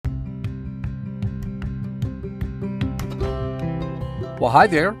Well, hi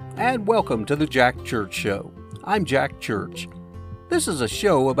there, and welcome to the Jack Church Show. I'm Jack Church. This is a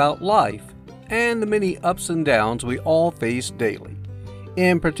show about life and the many ups and downs we all face daily.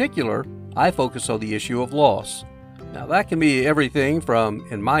 In particular, I focus on the issue of loss. Now, that can be everything from,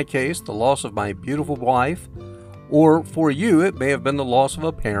 in my case, the loss of my beautiful wife, or for you, it may have been the loss of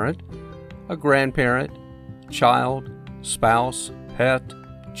a parent, a grandparent, child, spouse, pet,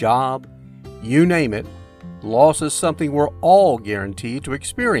 job, you name it. Loss is something we're all guaranteed to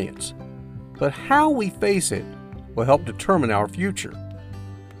experience, but how we face it will help determine our future.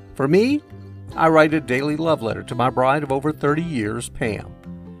 For me, I write a daily love letter to my bride of over 30 years, Pam,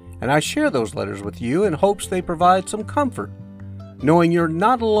 and I share those letters with you in hopes they provide some comfort, knowing you're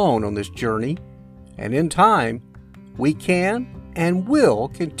not alone on this journey, and in time, we can and will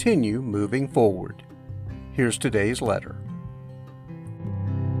continue moving forward. Here's today's letter.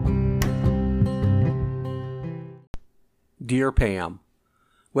 Dear Pam,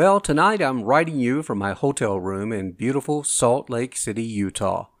 well, tonight I'm writing you from my hotel room in beautiful Salt Lake City,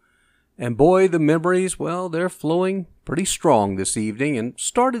 Utah. And boy, the memories, well, they're flowing pretty strong this evening and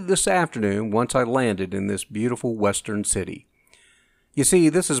started this afternoon once I landed in this beautiful western city. You see,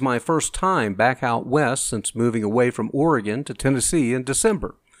 this is my first time back out west since moving away from Oregon to Tennessee in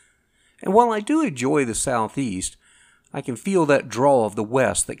December. And while I do enjoy the Southeast, I can feel that draw of the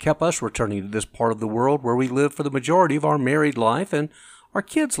West that kept us returning to this part of the world where we lived for the majority of our married life, and our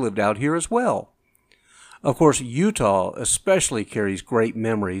kids lived out here as well. Of course, Utah especially carries great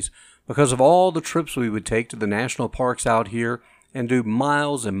memories because of all the trips we would take to the national parks out here and do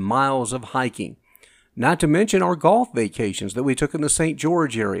miles and miles of hiking, not to mention our golf vacations that we took in the St.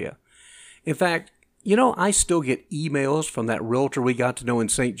 George area. In fact, I still get emails from that realtor we got to know in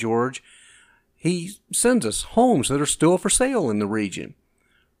St. George. He sends us homes that are still for sale in the region.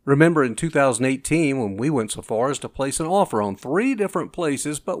 Remember in 2018 when we went so far as to place an offer on 3 different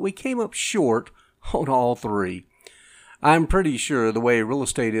places, but we came up short on all 3. I'm pretty sure the way real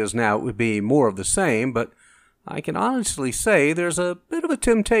estate is now it would be more of the same, but I can honestly say there's a bit of a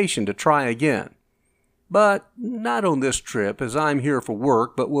temptation to try again. But not on this trip, as I'm here for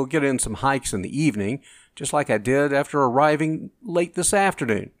work, but we'll get in some hikes in the evening, just like I did after arriving late this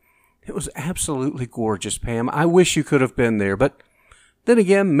afternoon. It was absolutely gorgeous, Pam. I wish you could have been there, but then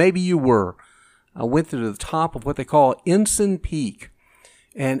again, maybe you were. I went to the top of what they call Ensign Peak,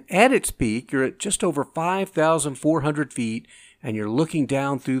 and at its peak, you're at just over 5,400 feet, and you're looking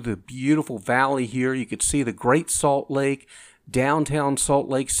down through the beautiful valley here. You could see the Great Salt Lake, downtown Salt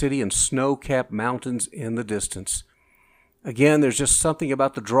Lake City, and snow-capped mountains in the distance. Again, there's just something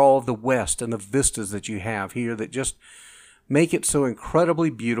about the draw of the West and the vistas that you have here that just make it so incredibly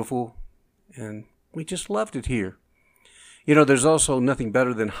beautiful, and we just loved it here. There's also nothing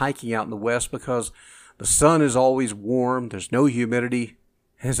better than hiking out in the West because the sun is always warm, there's no humidity.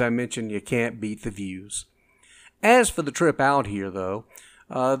 As I mentioned, you can't beat the views. As for the trip out here, though,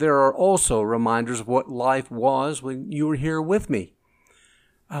 there are also reminders of what life was when you were here with me.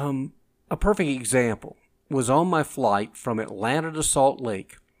 A perfect example was on my flight from Atlanta to Salt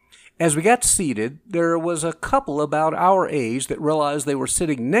Lake. As we got seated, there was a couple about our age that realized they were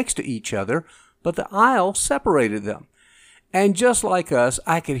sitting next to each other, but the aisle separated them. And just like us,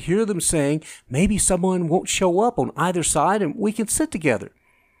 I could hear them saying, maybe someone won't show up on either side and we can sit together.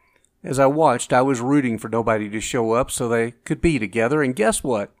 As I watched, I was rooting for nobody to show up so they could be together, and guess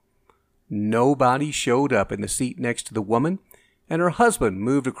what? Nobody showed up in the seat next to the woman, and her husband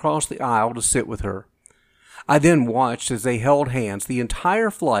moved across the aisle to sit with her. I then watched as they held hands the entire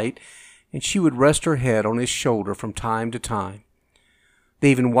flight, and she would rest her head on his shoulder from time to time.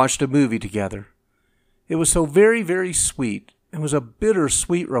 They even watched a movie together. It was so very, very sweet. It was a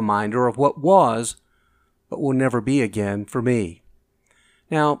bittersweet reminder of what was, but will never be again for me.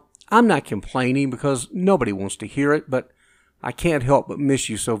 Now, I'm not complaining because nobody wants to hear it, but I can't help but miss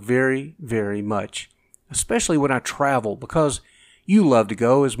you so very, very much, especially when I travel because you love to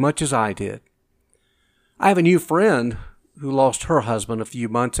go as much as I did. I have a new friend who lost her husband a few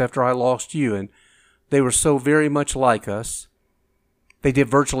months after I lost you, and they were so very much like us. They did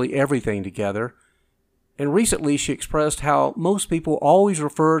virtually everything together, and recently she expressed how most people always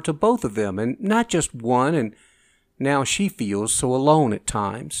refer to both of them and not just one, and now she feels so alone at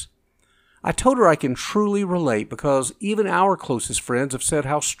times. I told her I can truly relate because even our closest friends have said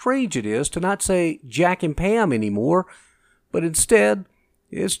how strange it is to not say Jack and Pam anymore, but instead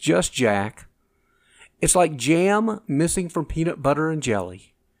it's just Jack. It's like jam missing from peanut butter and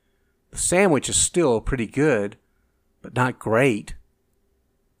jelly. The sandwich is still pretty good, but not great.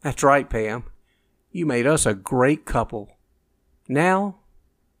 That's right, Pam. You made us a great couple. Now,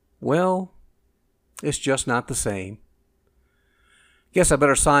 well, it's just not the same. Guess I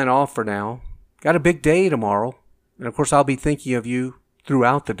better sign off for now. Got a big day tomorrow, and of course I'll be thinking of you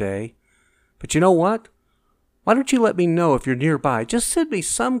throughout the day. But you know what? Why don't you let me know if you're nearby? Just send me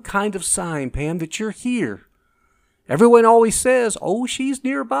some kind of sign, Pam, that you're here. Everyone always says, "Oh, she's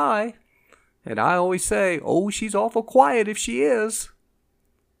nearby." And I always say, "Oh, she's awful quiet if she is."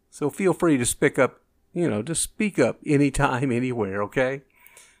 So feel free to speak up anytime, anywhere, okay?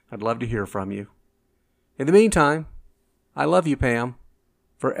 I'd love to hear from you. In the meantime, I love you, Pam.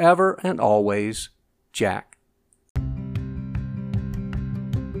 Forever and always, Jack.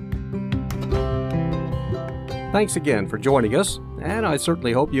 Thanks again for joining us, and I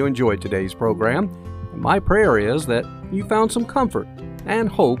certainly hope you enjoyed today's program. And my prayer is that you found some comfort and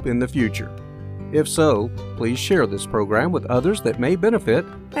hope in the future. If so, please share this program with others that may benefit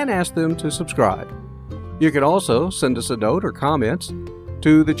and ask them to subscribe. You can also send us a note or comments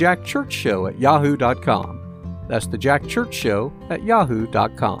to the Jack Church Show at yahoo.com. That's the Jack Church Show at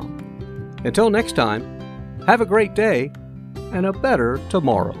yahoo.com. Until next time, have a great day and a better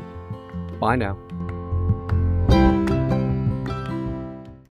tomorrow. Bye now.